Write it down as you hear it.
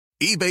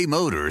eBay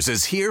Motors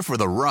is here for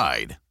the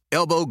ride.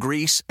 Elbow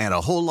grease and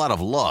a whole lot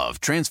of love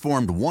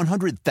transformed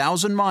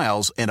 100,000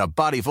 miles and a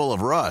body full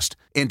of rust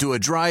into a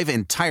drive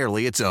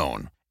entirely its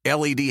own.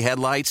 LED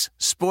headlights,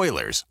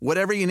 spoilers,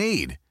 whatever you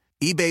need.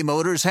 eBay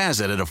Motors has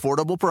it at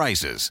affordable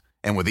prices.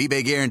 And with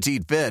eBay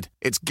Guaranteed Fit,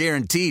 it's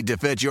guaranteed to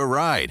fit your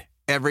ride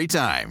every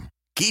time.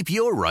 Keep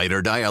your ride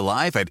or die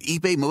alive at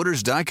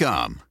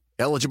ebaymotors.com.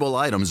 Eligible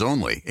items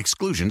only.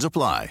 Exclusions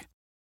apply.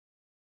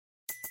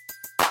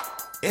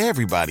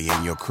 Everybody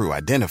in your crew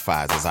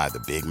identifies as either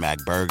Big Mac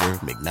Burger,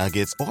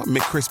 McNuggets, or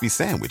McCrispy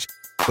Sandwich.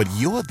 But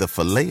you're the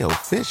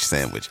Filet-O-Fish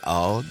Sandwich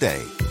all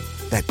day.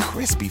 That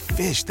crispy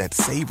fish, that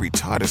savory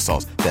tartar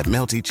sauce, that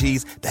melty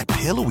cheese, that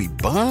pillowy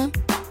bun.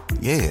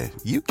 Yeah,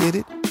 you get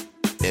it.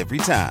 Every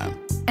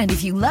time. And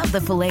if you love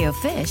the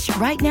Filet-O-Fish,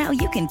 right now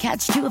you can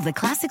catch two of the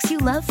classics you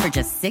love for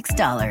just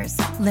 $6.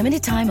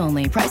 Limited time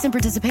only. Price and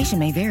participation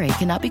may vary.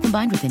 Cannot be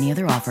combined with any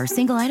other offer.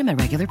 Single item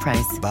at regular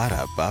price.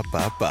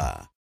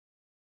 Ba-da-ba-ba-ba.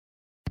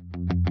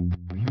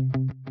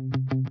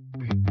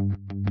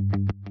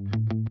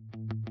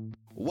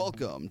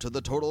 Welcome to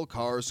the Total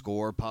Car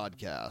Score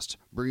podcast,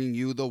 bringing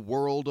you the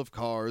world of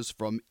cars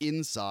from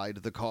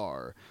inside the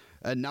car.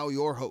 And now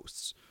your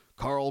hosts,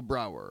 Carl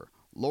Brower,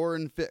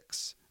 Lauren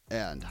Fix,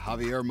 and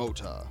Javier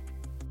Mota.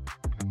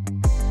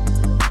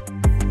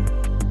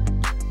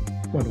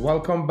 Well,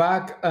 welcome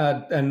back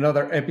at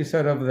another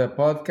episode of the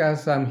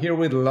podcast. I'm here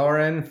with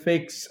Lauren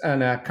Fix,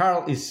 and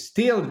Carl is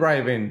still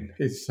driving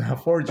his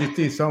Ford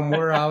GT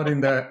somewhere out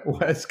in the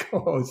West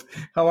Coast.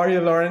 How are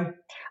you, Lauren?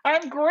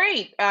 I'm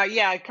great.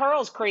 Yeah,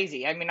 Carl's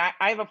crazy. I mean, I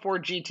have a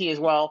Ford GT as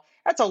well.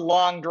 That's a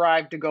long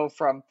drive to go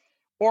from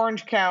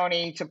Orange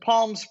County to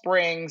Palm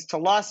Springs to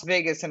Las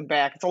Vegas and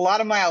back. It's a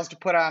lot of miles to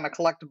put on a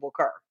collectible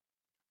car.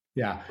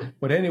 Yeah.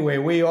 But anyway,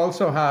 we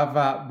also have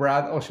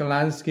Brad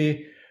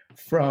Oshalansky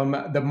from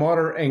the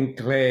Motor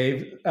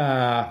Enclave,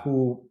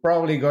 who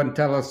probably going to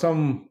tell us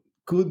some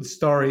good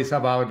stories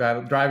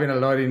about driving a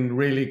lot in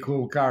really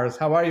cool cars.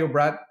 How are you,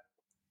 Brad?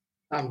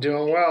 I'm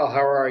doing well.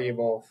 How are you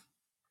both?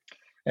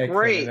 Excellent,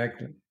 Great.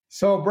 excellent.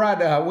 So,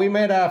 Brad, we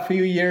met a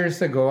few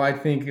years ago, I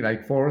think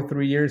like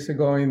 3 years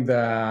ago in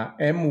the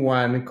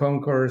M1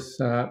 concourse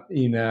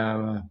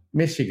in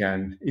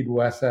Michigan. It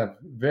was a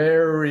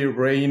very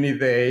rainy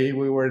day.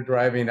 We were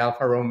driving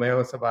Alfa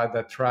Romeos about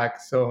the track.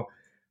 So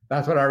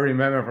that's what I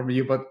remember from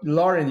you. But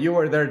Lauren, you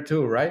were there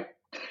too, right?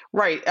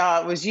 Right.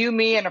 It was you,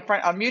 me, and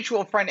a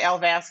mutual friend, Al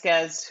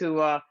Vasquez, who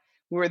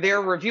were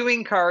there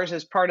reviewing cars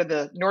as part of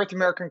the North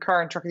American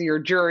Car and Truck of the Year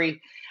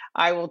jury.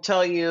 I will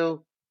tell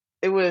you,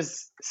 it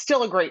was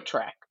still a great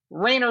track,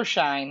 rain or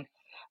shine.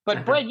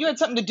 But Brad, you had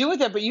something to do with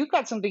it, but you've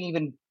got something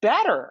even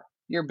better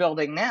you're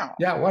building now.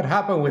 Yeah, what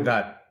happened with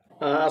that?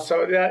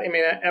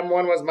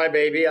 M1 was my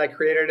baby. I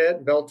created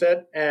it, built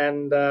it,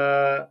 and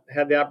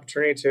had the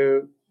opportunity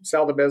to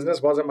sell the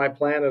business. Wasn't my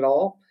plan at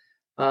all,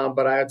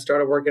 but I had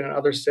started working in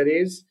other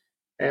cities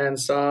and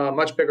saw a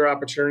much bigger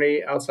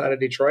opportunity outside of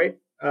Detroit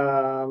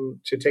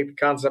to take the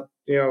concept,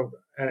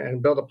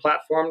 and build a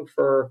platform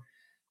for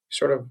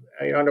sort of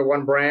under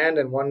one brand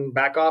and one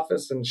back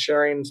office and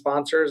sharing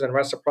sponsors and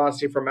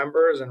reciprocity for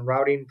members and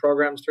routing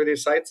programs through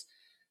these sites.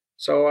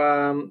 So,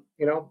 I'm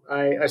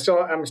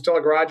still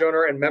a garage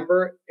owner and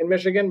member in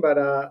Michigan, but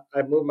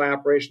I've moved my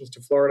operations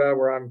to Florida,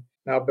 where I'm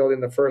now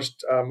building the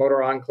first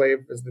Motor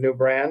Enclave as the new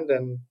brand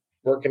and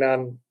working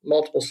on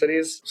multiple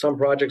cities, some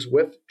projects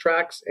with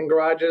tracks and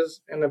garages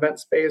and event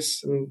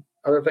space and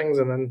other things,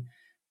 and then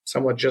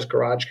some with just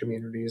garage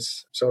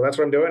communities. So that's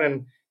what I'm doing,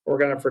 and we're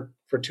working on it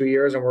for 2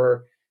 years, and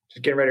we're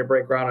just getting ready to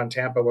break ground on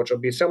Tampa, which will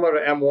be similar to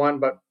M1,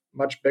 but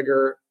much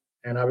bigger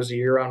and obviously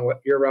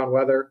year-round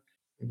weather,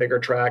 bigger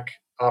track,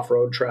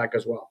 off-road track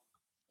as well.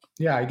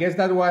 Yeah, I guess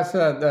that was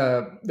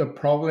the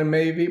problem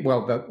maybe.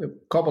 Well, a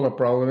couple of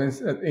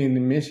problems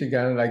in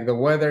Michigan, like the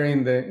weather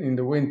in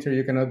the winter,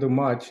 you cannot do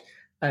much.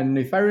 And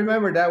if I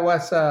remember, that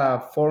was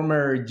a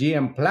former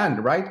GM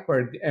plant, right,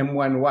 where the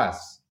M1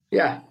 was?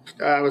 Yeah,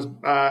 it was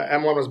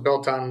M1 was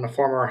built on the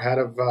former head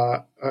of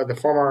the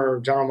former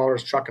General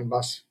Motors truck and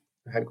bus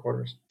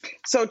headquarters.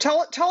 So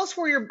tell us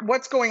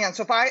what's going on.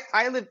 So if I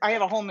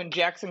have a home in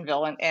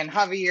Jacksonville and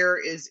Javier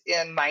is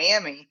in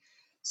Miami.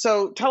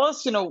 So tell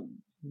us,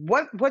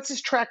 what's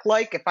this track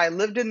like if I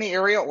lived in the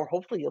area, or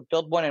hopefully you'll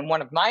build one in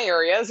one of my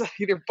areas,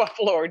 either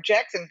Buffalo or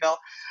Jacksonville,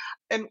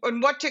 and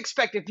what to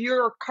expect. If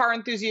you're a car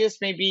enthusiast,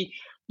 maybe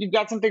you've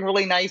got something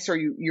really nice, or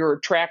you're a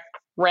track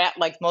rat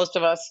like most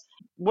of us.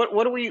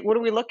 What are we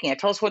looking at?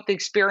 Tell us what the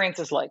experience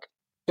is like.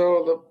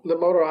 So the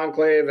Motor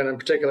Enclave, and in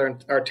particular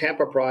our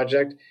Tampa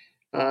project,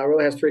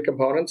 really has three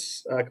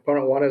components.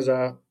 Component one is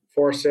a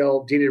for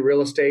sale deeded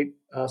real estate.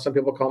 Some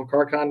people call them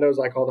car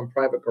condos. I call them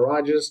private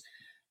garages.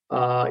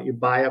 You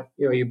buy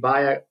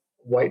a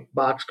white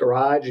box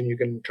garage, and you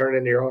can turn it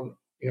into your own,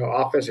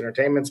 office,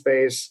 entertainment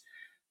space,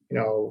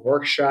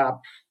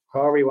 workshop,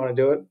 however you want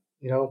to do it,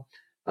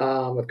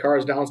 with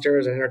cars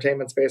downstairs and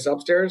entertainment space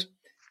upstairs.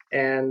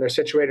 And they're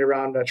situated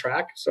around a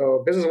track.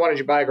 So business one is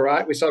you buy a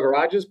garage. We sell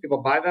garages, people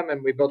buy them,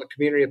 and we build a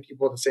community of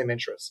people with the same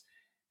interests.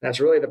 And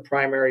that's really the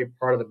primary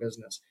part of the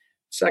business.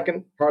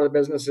 Second part of the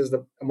business is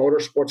the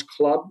motorsports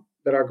club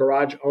that our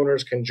garage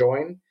owners can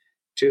join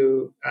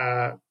to,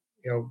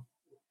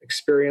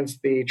 experience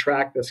the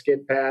track, the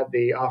skid pad,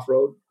 the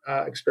off-road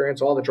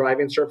experience. All the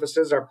driving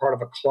surfaces are part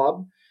of a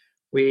club.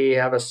 We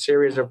have a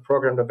series of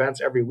programmed events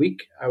every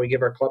week. We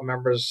give our club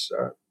members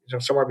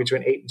somewhere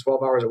between 8 and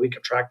 12 hours a week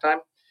of track time.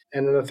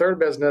 And then the third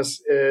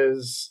business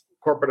is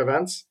corporate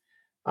events,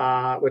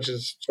 which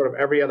is sort of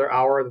every other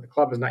hour that the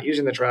club is not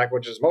using the track,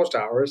 which is most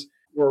hours.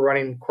 We're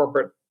running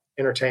corporate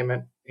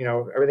entertainment,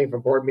 everything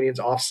from board meetings,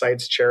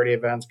 offsites, charity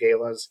events,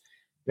 galas.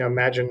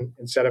 Imagine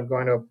instead of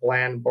going to a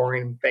bland,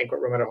 boring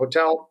banquet room at a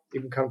hotel, you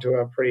can come to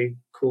a pretty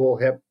cool,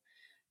 hip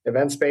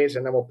event space,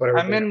 and then we'll put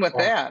everything. I'm in with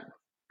that.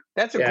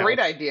 That's a great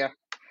idea.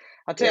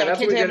 I'll tell you, I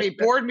can't have any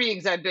board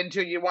meetings I've been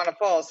to. You want to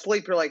fall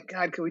asleep. You're like,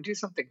 God, can we do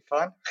something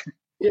fun?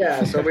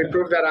 Yeah, so we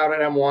proved that out at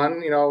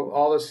M1.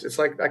 All this, it's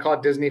like, I call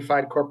it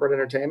Disney-fied corporate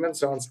entertainment.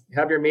 So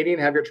have your meeting,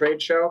 have your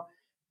trade show,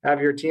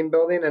 have your team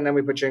building, and then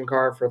we put you in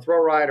car for a thrill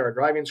ride or a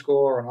driving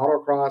school or an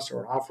autocross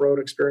or an off-road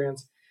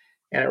experience.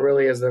 And it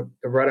really is the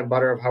bread and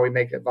butter of how we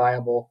make it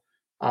viable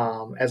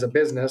as a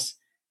business.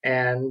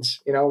 And,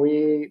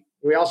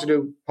 we also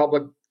do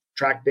public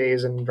track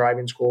days and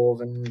driving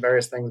schools and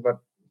various things, but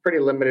pretty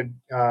limited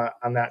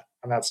on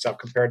that stuff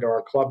compared to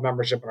our club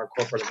membership and our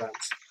corporate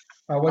events.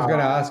 I was going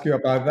to ask you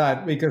about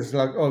that because,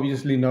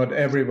 obviously, not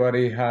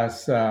everybody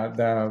has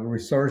the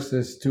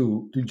resources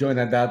to join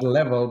at that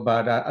level.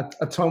 But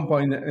at some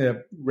point,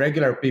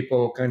 regular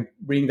people can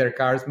bring their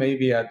cars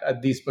maybe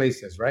at these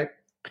places, right?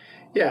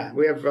 Yeah,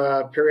 we have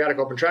periodic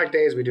open track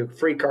days. We do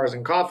free cars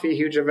and coffee,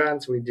 huge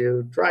events. We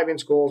do driving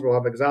schools. We'll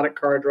have exotic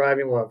car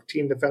driving. We'll have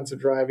team defensive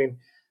driving,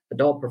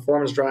 adult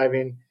performance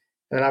driving.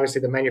 And then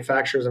obviously the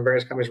manufacturers and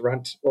various companies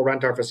will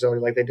rent our facility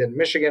like they did in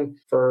Michigan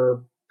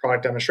for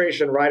product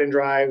demonstration, ride and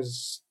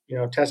drives,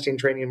 testing,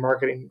 training,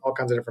 marketing, all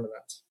kinds of different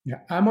events.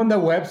 Yeah, I'm on the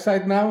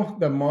website now,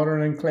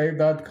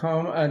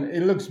 themotorenclave.com, and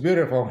it looks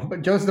beautiful.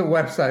 But just the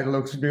website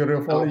looks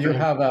beautiful. Oh, you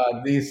have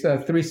these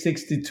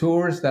 360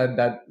 tours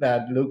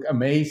that look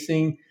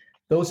amazing.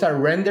 Those are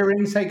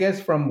renderings, I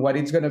guess, from what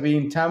it's going to be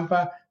in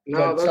Tampa.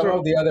 No, but some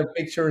of the other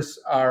pictures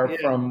are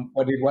from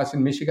what it was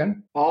in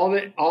Michigan. All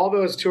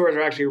those tours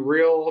are actually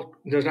real.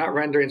 There's not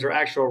renderings; they're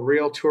actual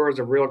real tours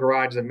of real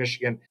garages in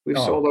Michigan. We've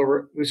sold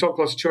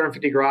close to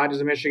 250 garages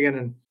in Michigan,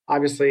 and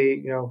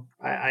obviously,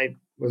 I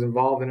was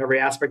involved in every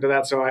aspect of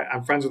that. So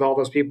I'm friends with all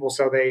those people.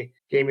 So they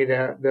gave me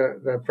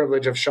the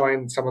privilege of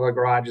showing some of the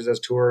garages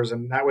as tours,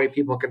 and that way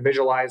people can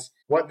visualize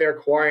what they're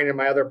acquiring in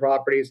my other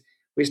properties.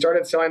 We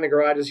started selling the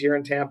garages here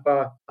in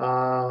Tampa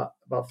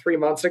about 3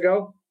 months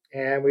ago.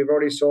 And we've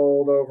already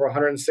sold over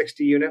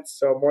 160 units.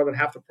 So more than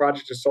half the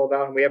project is sold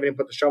out, and we haven't even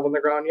put the shovel in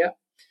the ground yet.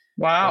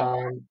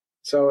 Wow.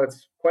 So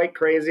it's quite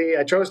crazy.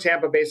 I chose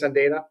Tampa based on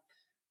data.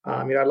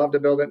 I'd love to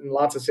build it in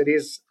lots of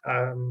cities.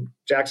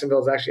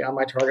 Jacksonville is actually on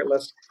my target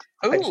list.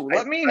 Oh,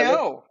 let me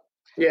know.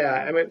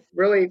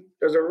 Really,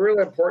 there's a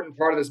really important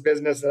part of this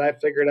business that I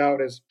figured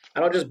out is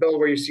I don't just build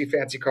where you see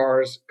fancy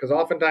cars, because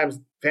oftentimes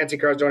fancy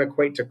cars don't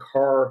equate to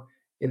car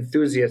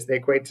enthusiasts. They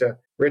equate to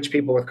rich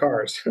people with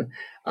cars.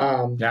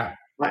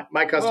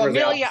 My customers.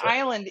 Well, Amelia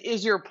Island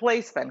is your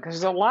place then, because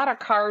there's a lot of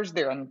cars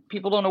there and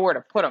people don't know where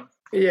to put them.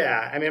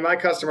 Yeah. My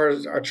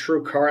customers are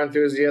true car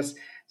enthusiasts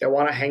that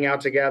want to hang out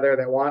together,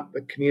 that want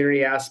the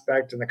community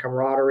aspect and the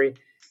camaraderie,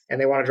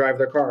 and they want to drive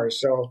their cars.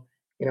 So,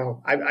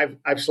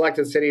 I've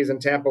selected cities,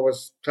 and Tampa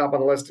was top on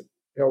the list,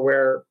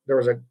 where there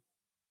was a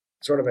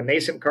sort of a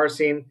nascent car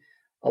scene,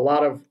 a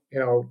lot of,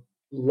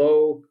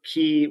 low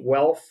key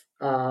wealth,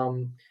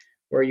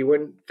 where you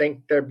wouldn't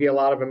think there'd be a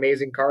lot of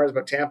amazing cars,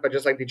 but Tampa,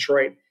 just like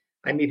Detroit,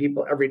 I meet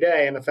people every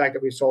day, and the fact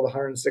that we've sold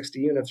 160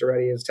 units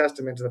already is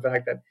testament to the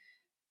fact that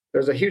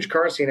there's a huge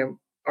car scene, and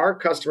our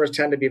customers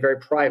tend to be very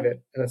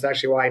private, and that's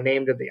actually why I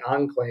named it the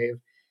Enclave,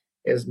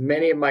 is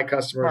many of my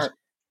customers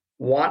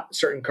want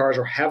certain cars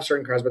or have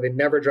certain cars, but they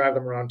never drive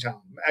them around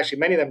town. Actually,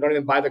 many of them don't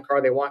even buy the car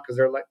they want because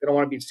they don't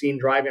want to be seen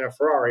driving a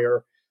Ferrari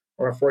or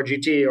a Ford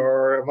GT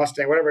or a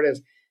Mustang, whatever it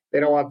is. They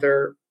don't want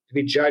to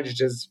be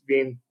judged as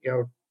being,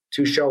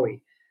 too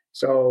showy.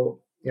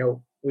 So,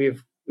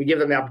 we give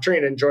them the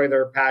opportunity to enjoy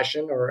their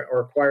passion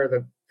or acquire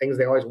the things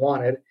they always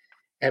wanted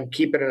and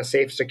keep it in a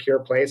safe, secure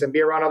place and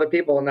be around other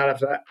people and not have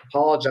to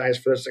apologize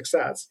for their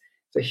success.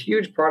 It's a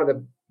huge part of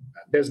the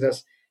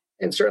business.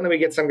 And certainly we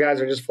get some guys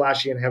that are just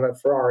flashy and have a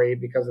Ferrari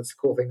because it's a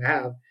cool thing to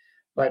have.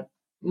 But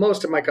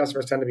most of my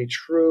customers tend to be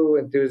true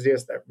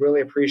enthusiasts that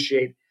really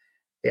appreciate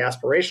the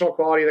aspirational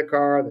quality of the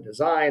car, the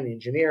design, the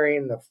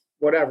engineering, the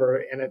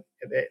whatever. And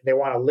they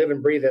want to live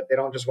and breathe it. They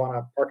don't just want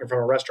to park in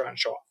front of a restaurant and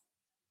show off.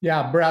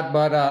 Yeah, Brad,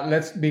 but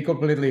let's be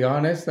completely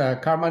honest.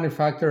 Car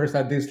manufacturers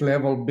at this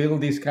level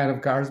build these kind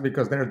of cars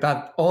because they're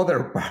that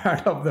other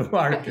part of the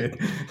market,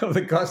 of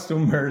the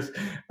customers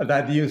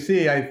that you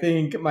see. I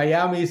think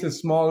Miami is a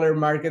smaller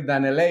market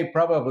than LA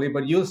probably,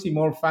 but you'll see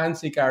more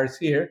fancy cars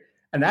here.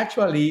 And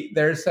actually,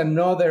 there's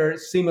another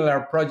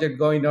similar project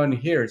going on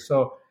here.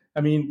 So,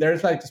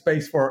 there's like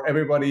space for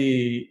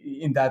everybody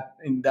in that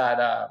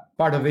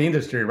part of the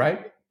industry,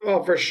 right?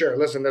 Oh, for sure.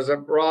 Listen, there's a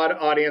broad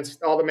audience.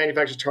 All the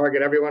manufacturers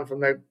target everyone from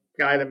the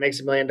guy that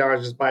makes $1 million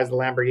just buys the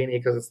Lamborghini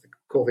because it's the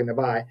cool thing to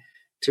buy,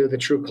 to the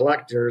true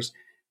collectors.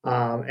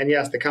 And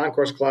yes, the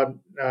Concourse Club,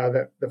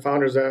 the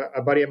founder's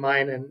a buddy of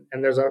mine,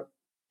 and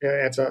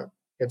it's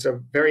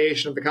a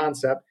variation of the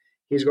concept.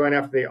 He's going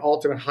after the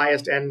ultimate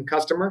highest end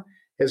customer.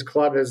 His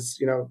club is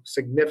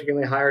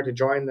significantly higher to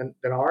join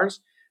than ours,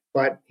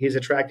 but he's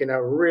attracting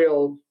a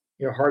real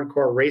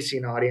hardcore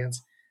racing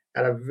audience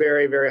at a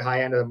very, very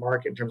high end of the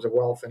market in terms of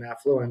wealth and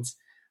affluence.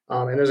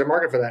 And there's a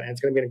market for that. And it's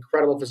going to be an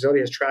incredible facility.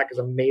 His track is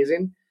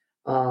amazing.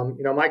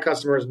 My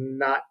customer is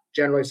not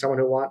generally someone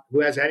who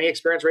has any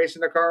experience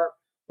racing their car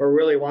or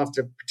really wants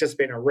to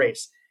participate in a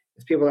race.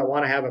 It's people that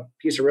want to have a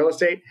piece of real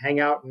estate, hang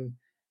out and,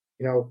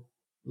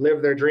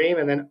 live their dream,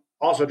 and then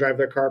also drive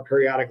their car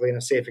periodically in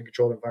a safe and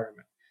controlled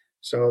environment.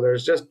 So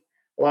there's just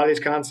a lot of these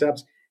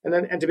concepts.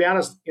 And to be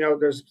honest,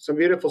 there's some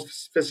beautiful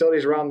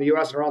facilities around the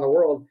U.S. and around the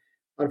world.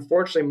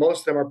 Unfortunately, most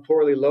of them are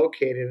poorly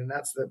located, and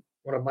that's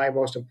one of my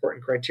most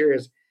important criteria.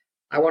 Is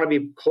I want to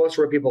be close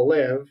to where people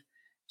live,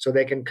 so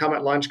they can come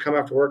at lunch, come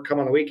after work, come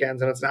on the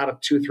weekends, and it's not a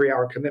 2-3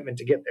 hour commitment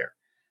to get there.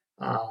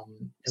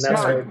 And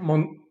that's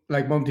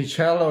like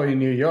Monticello in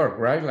New York,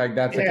 right? Like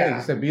that's the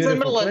case. It's a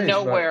beautiful it's in the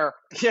middle place, of nowhere.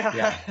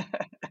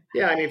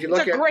 Yeah. I mean, if you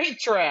look it's a great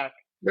track.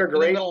 They're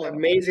great,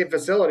 amazing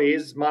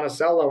facilities.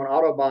 Monticello and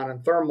Autobahn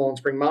and Thermal and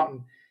Spring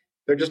Mountain.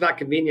 They're just not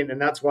convenient, and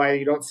that's why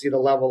you don't see the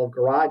level of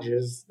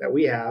garages that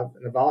we have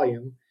and the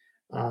volume.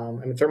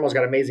 And Thermal's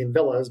got amazing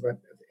villas, but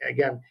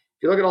again,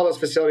 if you look at all those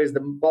facilities, the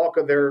bulk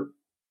of their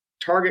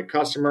target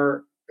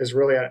customer is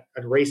really a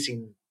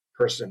racing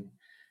person.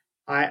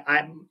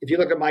 If you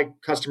look at my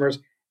customers,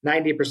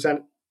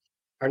 90%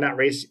 are not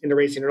into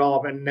racing at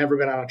all, but never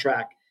been on a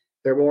track.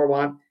 They more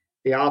want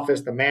the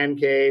office, the man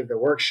cave, the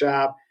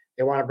workshop.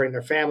 They want to bring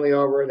their family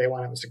over. They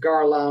want to have a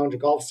cigar lounge, a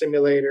golf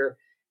simulator,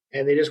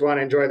 and they just want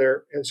to enjoy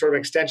their sort of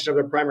extension of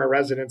their primary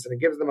residence. And it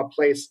gives them a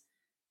place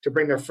to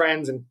bring their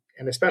friends and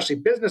especially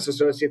business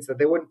associates that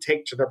they wouldn't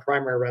take to their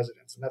primary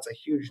residence. And that's a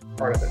huge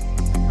part of it.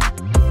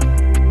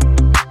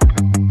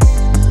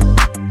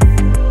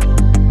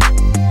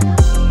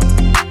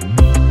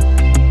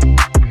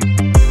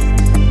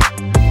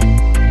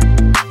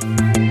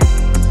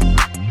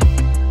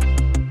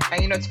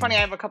 It's funny. I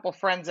have a couple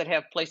friends that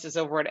have places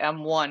over at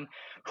M1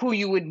 who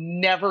you would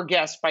never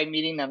guess by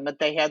meeting them that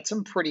they had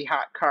some pretty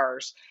hot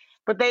cars.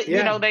 But they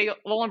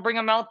only bring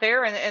them out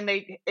there, and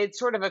it's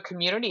sort of a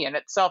community in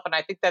itself. And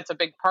I think that's a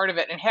big part of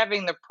it. And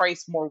having the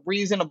price more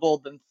reasonable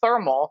than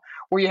Thermal,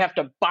 where you have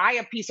to buy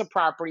a piece of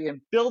property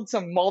and build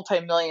some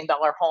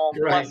multi-million-dollar home,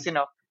 right. Plus,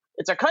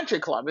 it's a country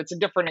club. It's a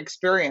different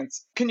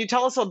experience. Can you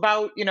tell us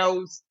about,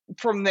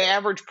 from the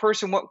average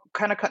person, what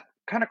kind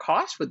of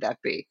cost would that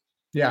be?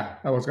 Yeah,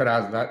 I was going to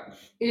ask that.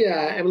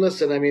 Yeah, and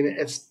listen, I mean,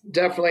 it's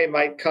definitely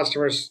my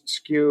customers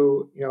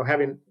skew,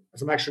 having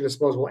some extra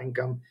disposable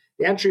income.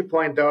 The entry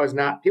point, though, is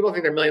not, people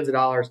think they're millions of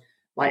dollars.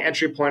 My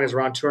entry point is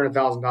around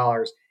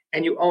 $200,000,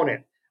 and you own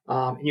it.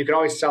 And you can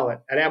always sell it.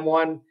 At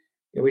M1,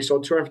 we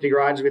sold 250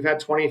 garages. We've had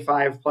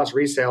 25 plus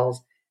resales,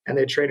 and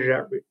they traded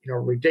at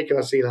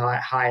ridiculously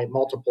high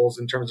multiples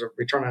in terms of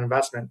return on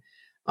investment.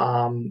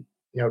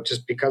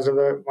 Just because of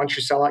once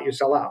you sell out, you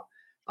sell out.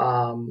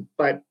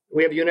 But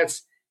we have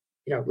units.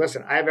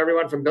 Listen, I have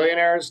everyone from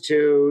billionaires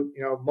to,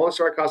 most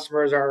of our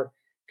customers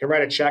can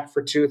write a check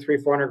for $200,000,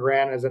 $300,000,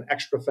 $400,000 as an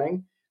extra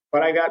thing.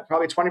 But I got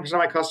probably 20% of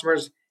my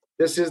customers.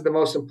 This is the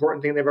most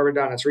important thing they've ever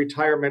done. It's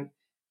retirement.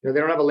 They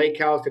don't have a lake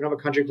house. They don't have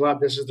a country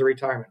club. This is the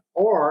retirement.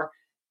 Or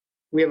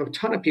we have a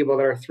ton of people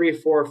that are 3,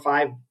 4,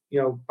 5,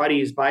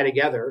 buddies buy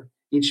together.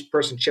 Each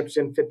person chips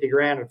in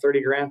 $50,000 or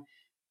 $30,000,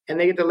 and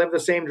they get to live the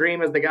same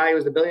dream as the guy who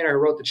was the billionaire who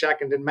wrote the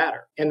check and didn't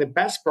matter. And the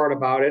best part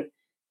about it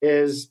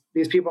is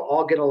these people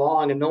all get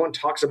along and no one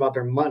talks about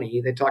their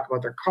money. They talk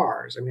about their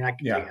cars. I mean, I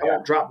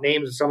won't drop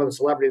names of some of the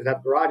celebrities that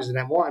have garages in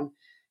M1.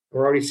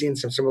 We're already seeing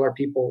some similar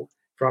people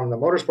from the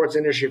motorsports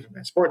industry, from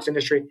the sports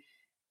industry.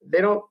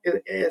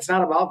 It's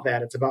not about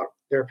that. It's about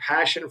their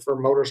passion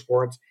for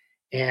motorsports.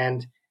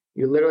 And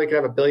you literally could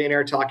have a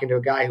billionaire talking to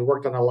a guy who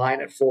worked on a line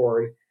at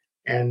Ford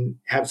and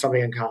have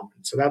something in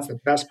common. So that's the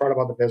best part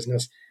about the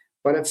business.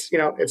 But it's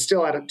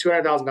still at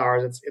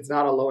 $200,000. It's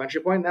not a low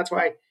entry point. And that's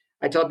why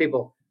I tell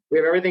people, we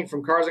have everything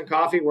from cars and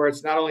coffee, where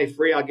it's not only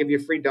free, I'll give you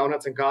free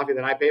donuts and coffee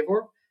that I pay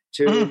for,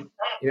 to,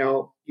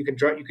 you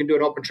can do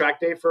an open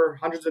track day for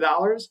hundreds of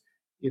dollars.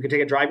 You can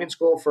take a driving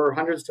school for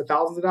hundreds to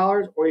thousands of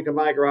dollars, or you can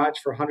buy a garage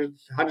for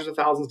hundreds of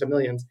thousands to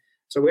millions.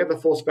 So we have the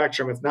full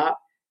spectrum. It's not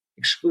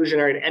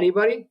exclusionary to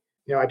anybody.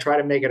 I try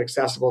to make it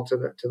accessible to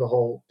the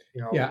whole.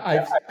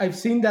 Yeah, I've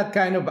seen that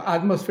kind of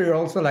atmosphere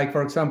also, like,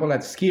 for example,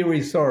 at ski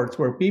resorts,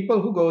 where people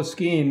who go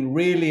skiing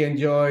really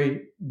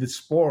enjoy the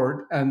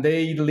sport and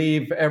they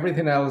leave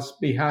everything else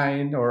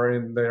behind or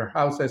in their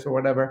houses or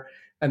whatever,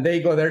 and they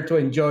go there to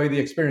enjoy the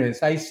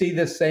experience. I see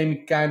the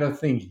same kind of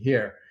thing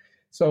here.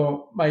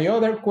 So my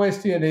other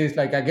question is,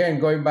 like, again,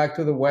 going back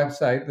to the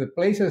website, the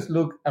places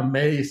look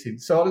amazing.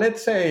 So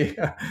let's say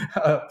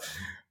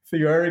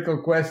theoretical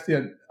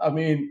question. I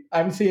mean,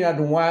 I'm seeing at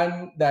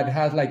one that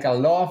has like a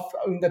loft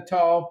on the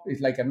top.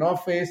 It's like an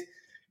office.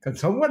 Can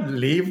someone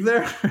live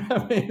there?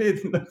 I mean,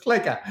 it looks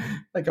like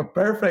a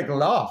perfect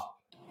loft.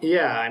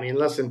 Yeah, I mean,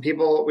 listen,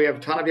 we have a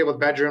ton of people with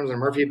bedrooms and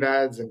Murphy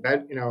beds and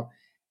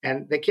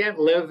and they can't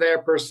live there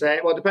per se.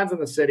 Well, it depends on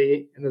the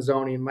city and the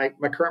zoning. My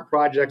current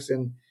projects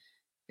in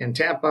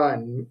Tampa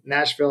and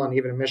Nashville and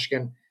even in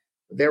Michigan,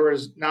 there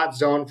was not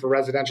zoned for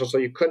residential, so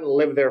you couldn't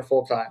live there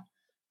full time.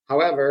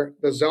 However,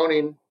 the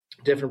zoning,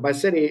 different by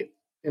city,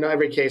 in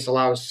every case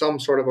allows some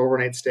sort of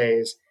overnight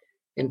stays.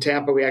 In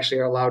Tampa, we actually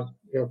are allowed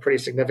pretty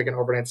significant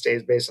overnight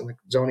stays based on the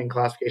zoning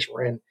classification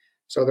we're in.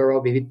 So there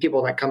will be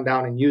people that come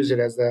down and use it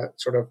as the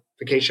sort of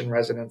vacation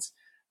residence.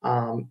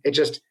 It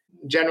just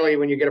generally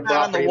when you get a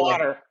property, not on the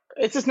water,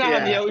 it's just not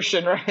on the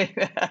ocean, right?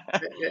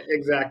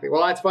 Exactly.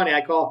 Well, that's funny.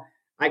 I call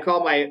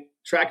my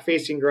track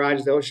facing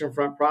garage the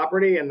oceanfront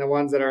property, and the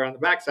ones that are on the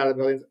back side of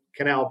the building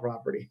canal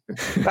property.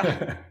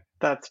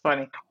 That's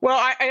funny. Well,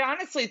 I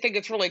honestly think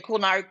it's really cool.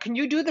 Now, can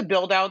you do the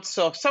build out?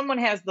 So if someone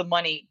has the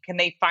money, can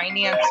they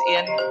finance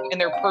in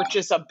their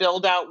purchase a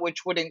build out,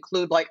 which would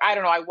include like, I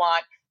don't know, I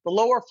want the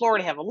lower floor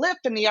to have a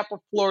lift and the upper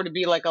floor to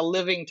be like a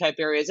living type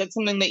area. Is that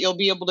something that you'll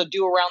be able to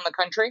do around the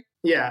country?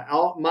 Yeah,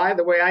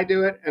 the way I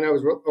do it, and I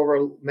was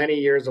over many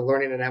years of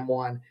learning an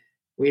M1.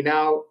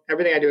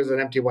 Everything I do is an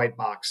empty white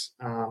box.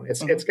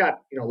 It's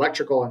got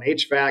electrical and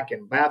HVAC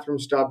and bathroom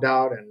stubbed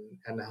out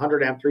and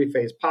 100 amp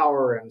 3-phase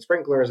power and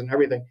sprinklers and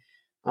everything.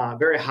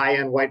 Very high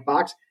end white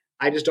box.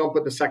 I just don't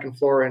put the second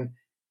floor in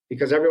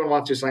because everyone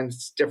wants to do something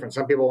different.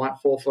 Some people want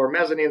full floor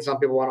mezzanine. Some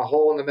people want a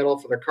hole in the middle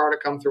for their car to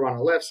come through on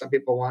a lift. Some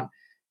people want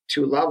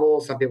 2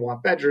 levels. Some people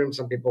want bedrooms.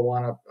 Some people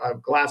want a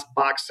glass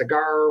box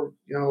cigar,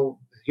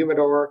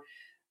 humidor.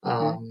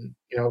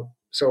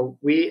 So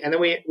we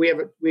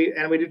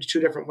do 2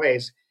 different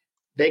ways.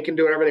 They can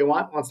do whatever they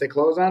want once they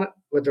close on it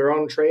with their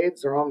own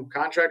trades, their own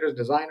contractors,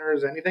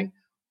 designers, anything.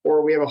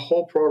 Or we have a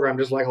whole program,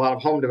 just like a lot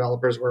of home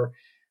developers, where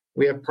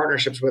we have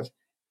partnerships with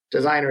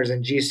designers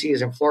and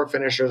GCs and floor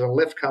finishers and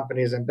lift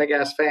companies and big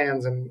ass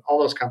fans and all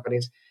those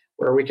companies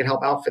where we can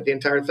help outfit the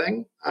entire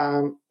thing.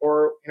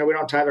 Or we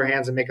don't tie their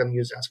hands and make them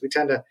use us. We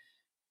tend to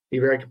be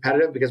very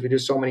competitive because we do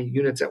so many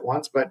units at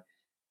once, but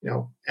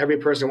every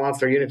person wants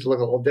their unit to look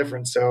a little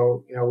different.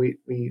 So,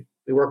 we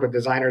work with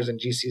designers and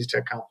GCs to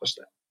accomplish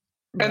that.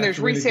 And there's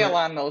resale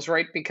on those,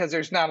 right? Because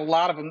there's not a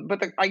lot of them.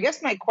 But I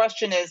guess my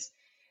question is,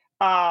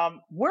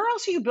 where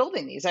else are you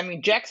building these? I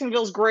mean,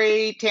 Jacksonville's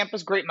great,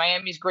 Tampa's great,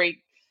 Miami's great.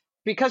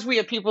 Because we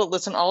have people that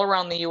listen all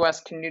around the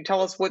U.S., can you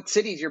tell us what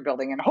cities you're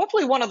building? And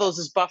hopefully one of those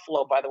is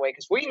Buffalo, by the way,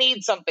 because we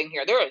need something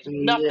here. There is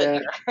nothing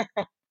here.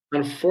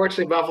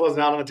 Unfortunately, Buffalo's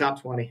not on the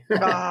top 20.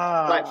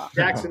 But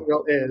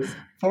Jacksonville is.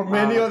 For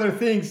many other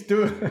things,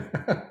 too.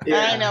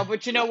 I know,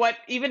 but you know what?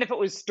 Even if it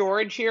was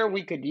storage here,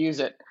 we could use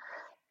it.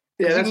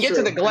 Yeah, you can get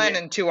to the Glen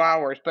in 2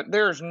 hours, but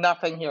there's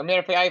nothing here. I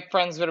mean, I have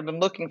friends that have been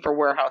looking for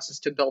warehouses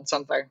to build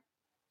something.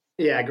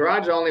 Yeah,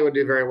 garage only would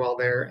do very well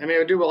there. I mean, it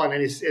would do well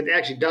it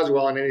actually does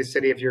well in any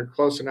city if you're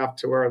close enough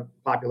to where the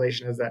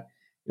population is that,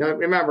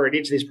 remember at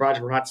each of these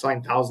projects, we're not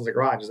selling thousands of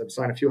garages. I'm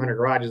selling a few hundred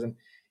garages. And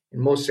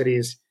in most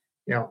cities,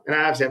 and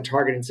I obviously I'm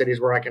targeting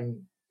cities where I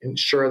can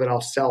ensure that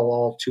I'll sell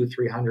all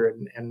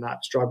 200-300 and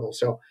not struggle.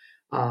 So,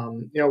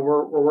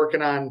 we're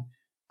working on,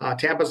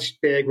 Tampa's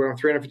big. We're on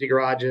 350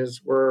 garages.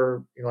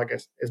 We're, like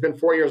it's been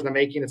 4 years in the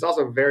making. It's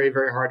also very,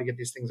 very hard to get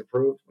these things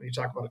approved when you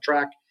talk about a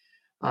track.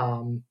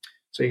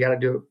 So you got to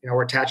do,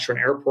 we're attached to an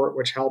airport,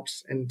 which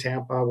helps in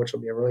Tampa, which will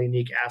be a really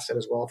unique asset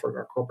as well for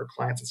our corporate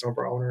clients and some of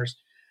our owners.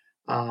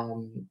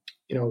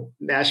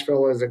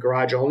 Nashville is a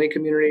garage only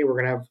community. We're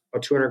going to have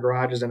about 200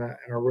 garages and a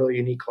really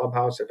unique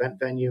clubhouse event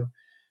venue.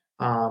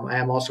 I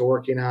am also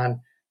working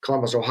on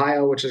Columbus,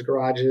 Ohio, which is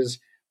garages.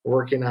 We're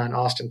working on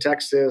Austin,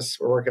 Texas.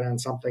 We're working on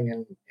something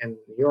in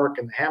New York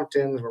and the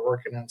Hamptons. We're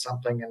working on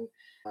something in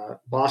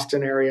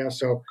Boston area.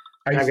 So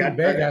I see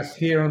Vegas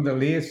here on the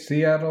list,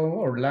 Seattle,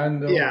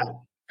 Orlando. Yeah.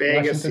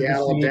 Vegas, Washington,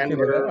 Seattle, DC,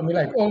 Denver. I mean,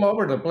 like all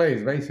over the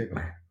place,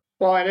 basically.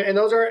 Well, and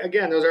those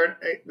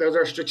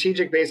are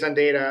strategic based on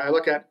data. I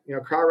look at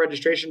car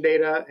registration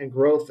data and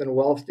growth and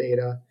wealth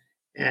data,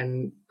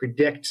 and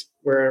predict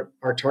where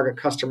our target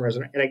customers.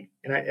 And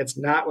it's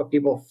not what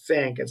people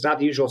think. It's not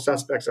the usual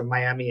suspects of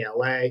Miami,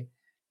 LA.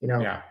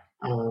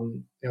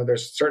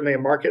 There's certainly a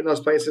market in those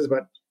places,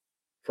 but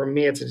for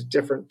me, it's a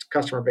different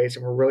customer base,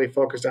 and we're really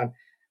focused on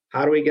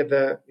how do we get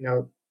the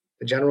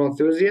general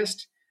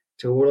enthusiast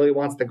to who really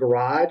wants the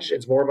garage.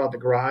 It's more about the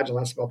garage and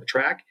less about the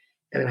track.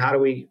 And then how do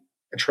we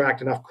attract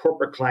enough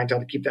corporate clientele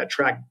to keep that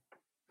track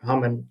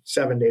humming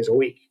 7 days a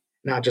week,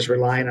 not just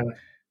relying on a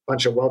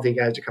bunch of wealthy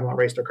guys to come out and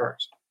race their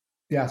cars.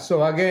 Yeah.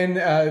 So again,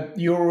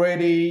 you're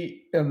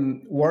already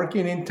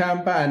working in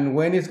Tampa, and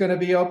when is going to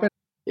be open?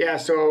 Yeah.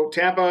 So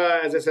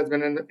Tampa, as I said, has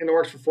been in the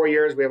works for 4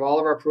 years. We have all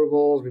of our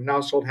approvals. We've now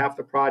sold half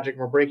the project.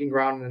 We're breaking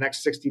ground in the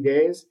next 60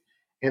 days.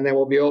 And then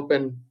we'll be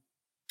open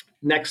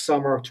next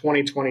summer of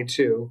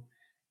 2022.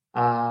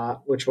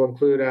 Which will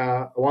include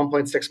a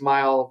 1.6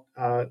 mile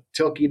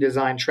Tilke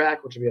design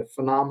track, which will be a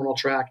phenomenal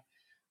track.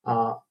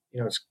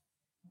 It's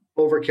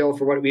overkill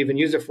for what we even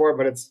use it for,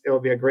 but it'll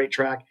be a great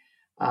track.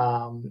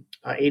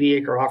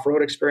 80-acre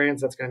off-road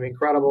experience. That's going to be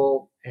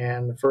incredible.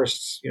 And the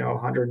first,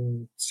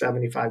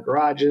 175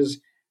 garages,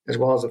 as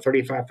well as a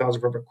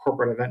 35,000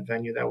 corporate event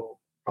venue that will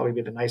probably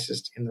be the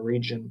nicest in the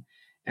region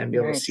and be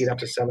able to seat up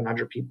to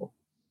 700 people.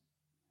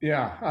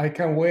 Yeah, I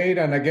can wait.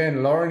 And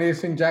again, Lauren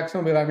is in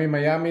Jacksonville. I'm in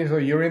Miami, so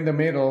you're in the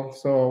middle.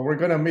 So we're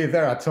going to meet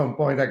there at some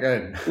point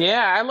again.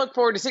 Yeah, I look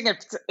forward to seeing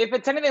it. If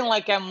it's anything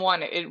like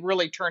M1, it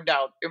really turned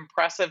out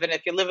impressive. And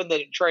if you live in the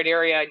Detroit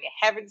area and you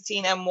haven't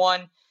seen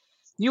M1,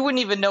 you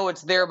wouldn't even know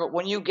it's there. But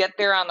when you get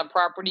there on the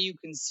property, you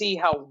can see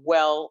how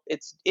well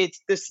it's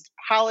this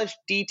polished,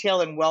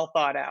 detailed, and well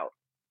thought out.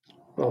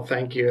 Well,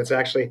 thank you. It's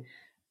actually,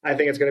 I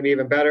think it's going to be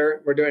even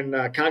better. We're doing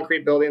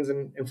concrete buildings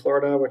in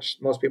Florida, which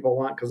most people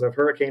want because of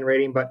hurricane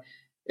rating, but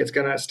it's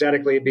going to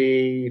aesthetically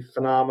be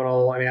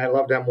phenomenal. I mean, I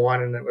loved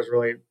M1 and it was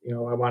really, I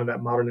wanted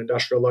that modern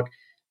industrial look.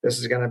 This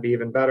is going to be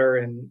even better.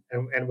 And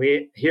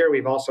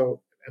we've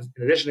also,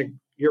 in addition to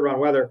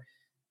year-round weather,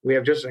 we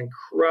have just an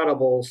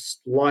incredible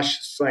lush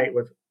site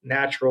with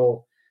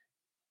natural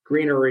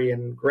greenery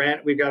and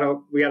we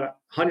got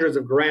hundreds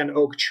of grand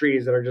oak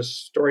trees that are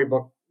just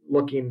storybook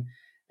looking.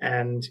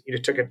 And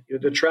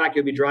the track,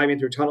 you'll be driving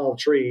through a tunnel of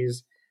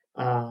trees.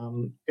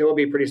 It will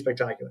be pretty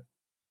spectacular.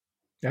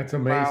 That's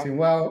amazing.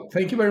 Wow. Well,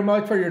 thank you very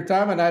much for your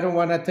time. And I don't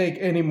want to take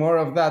any more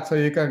of that so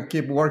you can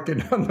keep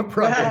working on the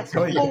project.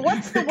 Well,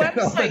 what's the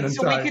website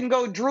so we can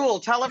go drool?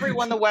 Tell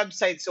everyone the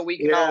website so we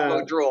can all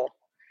go drool.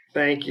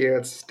 Thank you.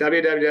 It's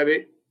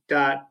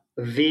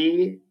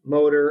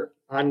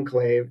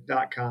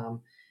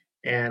www.themotorenclave.com.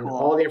 And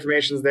all the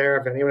information is there.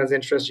 If anyone has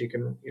interest, you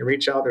can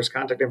reach out. There's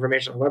contact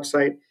information on the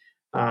website.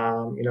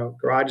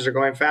 Garages are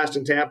going fast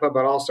in Tampa,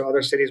 but also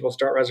other cities will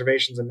start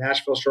reservations in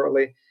Nashville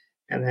shortly.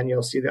 And then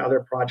you'll see the other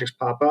projects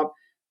pop up.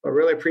 But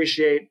really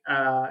appreciate,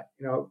 both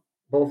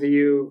of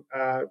you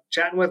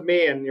chatting with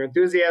me and your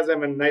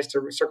enthusiasm, and nice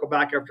to circle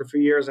back after a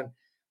few years, and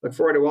look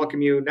forward to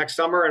welcome you next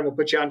summer, and we'll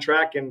put you on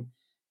track and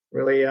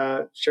really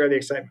share the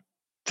excitement.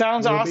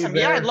 Sounds awesome.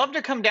 Yeah, I'd love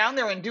to come down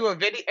there and do a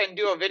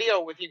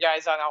video with you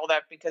guys on all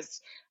that, because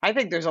I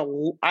think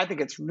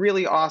it's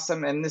really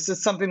awesome, and this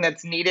is something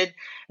that's needed,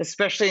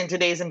 especially in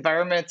today's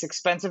environment. It's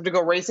expensive to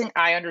go racing.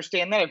 I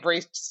understand that. I've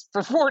raced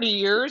for 40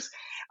 years,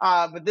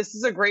 but this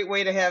is a great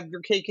way to have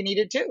your cake and eat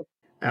it too.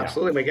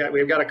 Absolutely.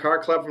 We've got a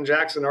car club from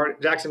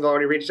Jacksonville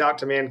already reached out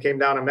to me and came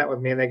down and met with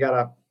me, and they got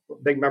a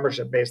big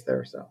membership base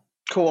there. So.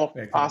 Cool.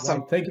 Excellent. Awesome.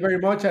 Well, thank you very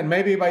much. And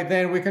maybe by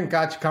then we can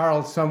catch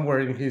Carl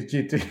somewhere in his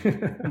GT.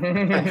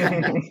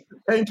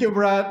 Thank you,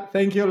 Brad.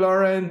 Thank you,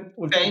 Lauren.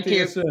 We'll talk to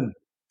you soon.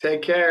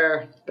 Take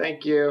care.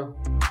 Thank you.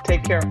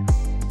 Take care.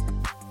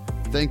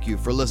 Thank you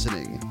for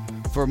listening.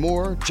 For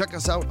more, check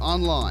us out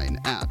online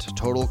at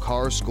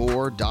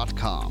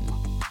TotalCarScore.com.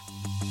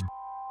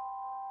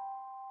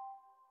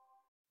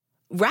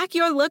 Rack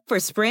your look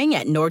for spring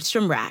at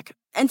Nordstrom Rack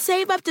and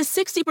save up to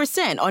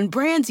 60% on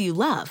brands you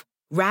love.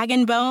 Rag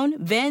 &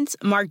 Bone, Vince,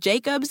 Marc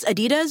Jacobs,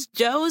 Adidas,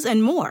 Joe's,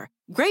 and more.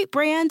 Great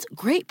brands,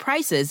 great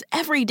prices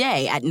every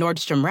day at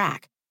Nordstrom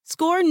Rack.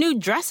 Score new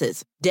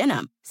dresses,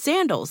 denim,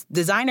 sandals,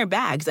 designer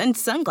bags, and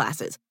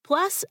sunglasses,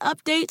 plus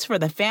updates for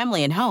the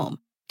family and home.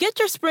 Get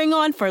your spring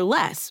on for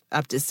less,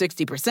 up to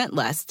 60%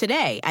 less,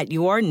 today at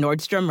your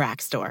Nordstrom Rack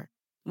store.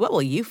 What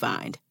will you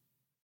find?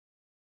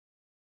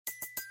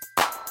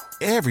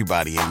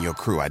 Everybody in your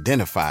crew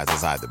identifies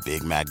as either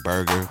Big Mac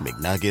Burger,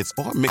 McNuggets,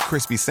 or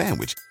McCrispy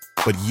Sandwich.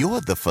 But you're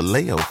the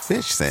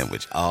Filet-O-Fish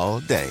Sandwich all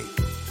day.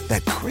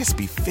 That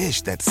crispy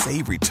fish, that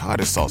savory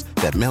tartar sauce,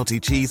 that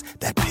melty cheese,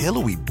 that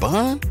pillowy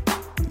bun.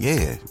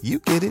 Yeah, you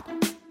get it.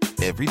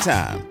 Every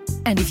time.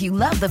 And if you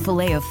love the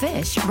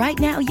Filet-O-Fish, right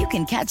now you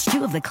can catch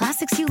two of the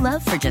classics you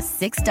love for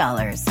just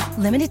 $6.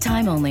 Limited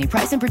time only.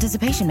 Price and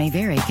participation may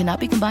vary.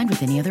 Cannot be combined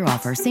with any other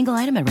offer. Single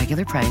item at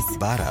regular price.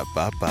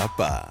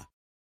 Ba-da-ba-ba-ba.